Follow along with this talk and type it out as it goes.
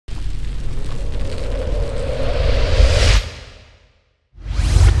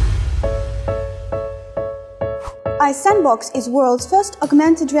iSandBOX is world's first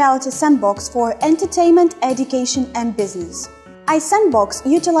augmented reality sandbox for entertainment, education and business. iSandBOX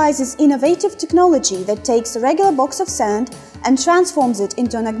utilizes innovative technology that takes a regular box of sand and transforms it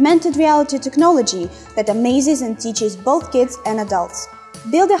into an augmented reality technology that amazes and teaches both kids and adults.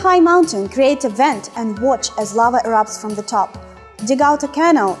 Build a high mountain, create a vent and watch as lava erupts from the top. Dig out a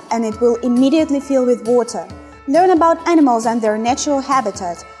canal and it will immediately fill with water. Learn about animals and their natural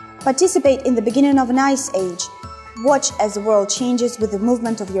habitat. Participate in the beginning of an ice age. Watch as the world changes with the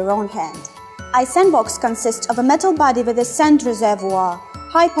movement of your own hand. iSandBOX consists of a metal body with a sand reservoir,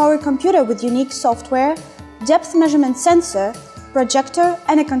 high-power computer with unique software, depth measurement sensor, projector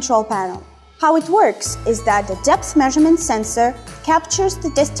and a control panel. How it works is that the depth measurement sensor captures the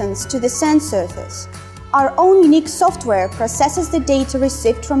distance to the sand surface. Our own unique software processes the data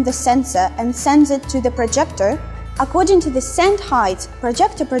received from the sensor and sends it to the projector. According to the sand height,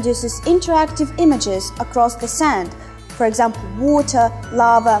 projector produces interactive images across the sand, for example, water,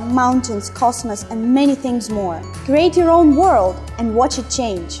 lava, mountains, cosmos, and many things more. Create your own world and watch it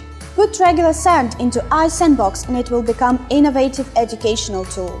change. Put regular sand into iSandBOX and it will become an innovative educational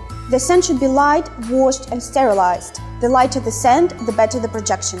tool. The sand should be light, washed, and sterilized. The lighter the sand, the better the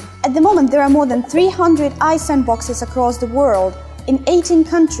projection. At the moment, there are more than 300 iSandBOXes across the world, in 18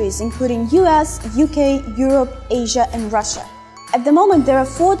 countries including US, UK, Europe, Asia and Russia. At the moment there are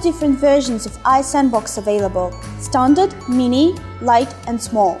 4 different versions of iSandBOX available: Standard, Mini, Lite and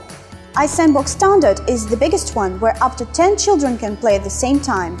Small. iSandBOX Standard is the biggest one, where up to 10 children can play at the same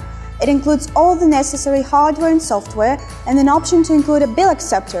time. It includes all the necessary hardware and software and an option to include a bill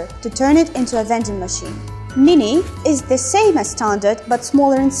acceptor to turn it into a vending machine. Mini is the same as Standard but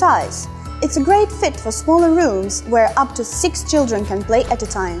smaller in size. It's a great fit for smaller rooms where up to 6 children can play at a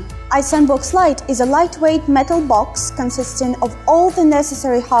time. iSandBOX Lite is a lightweight metal box consisting of all the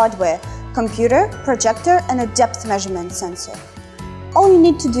necessary hardware, computer, projector and a depth measurement sensor. All you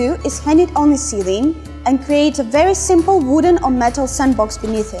need to do is hang it on the ceiling and create a very simple wooden or metal sandbox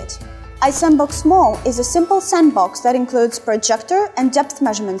beneath it. iSandBOX Small is a simple sandbox that includes projector and depth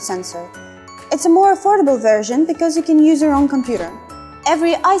measurement sensor. It's a more affordable version because you can use your own computer.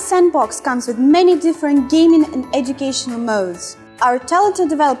 Every iSandBOX comes with many different gaming and educational modes. Our talented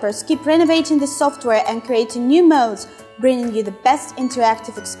developers keep renovating the software and creating new modes, bringing you the best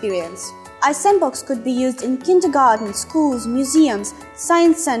interactive experience. iSandBOX could be used in kindergarten, schools, museums,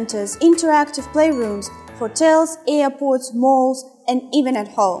 science centers, interactive playrooms, hotels, airports, malls, and even at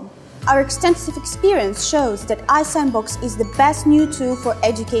home. Our extensive experience shows that iSandBOX is the best new tool for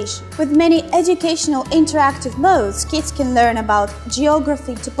education. With many educational interactive modes, kids can learn about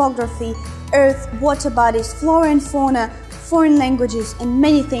geography, topography, earth, water bodies, flora and fauna, foreign languages, and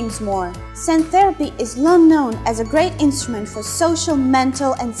many things more. Sand therapy is long known as a great instrument for social,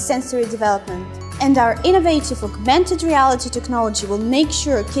 mental, and sensory development. And our innovative augmented reality technology will make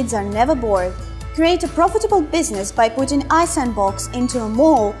sure kids are never bored. Create a profitable business by putting iSandBOX into a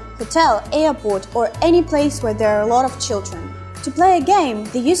mall, hotel, airport, or any place where there are a lot of children. To play a game,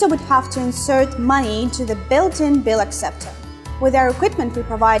 the user would have to insert money into the built-in bill acceptor. With our equipment, we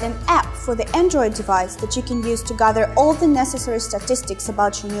provide an app for the Android device that you can use to gather all the necessary statistics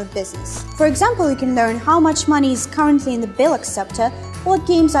about your new business. For example, you can learn how much money is currently in the bill acceptor, what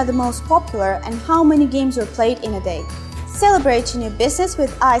games are the most popular, and how many games were played in a day. Celebrate your new business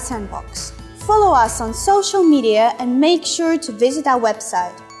with iSandBOX. Follow us on social media and make sure to visit our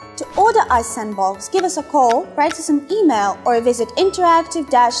website. To order iSandBOX, give us a call, write us an email or visit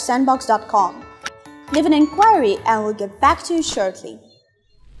interactive-sandbox.com. Leave an inquiry and we'll get back to you shortly.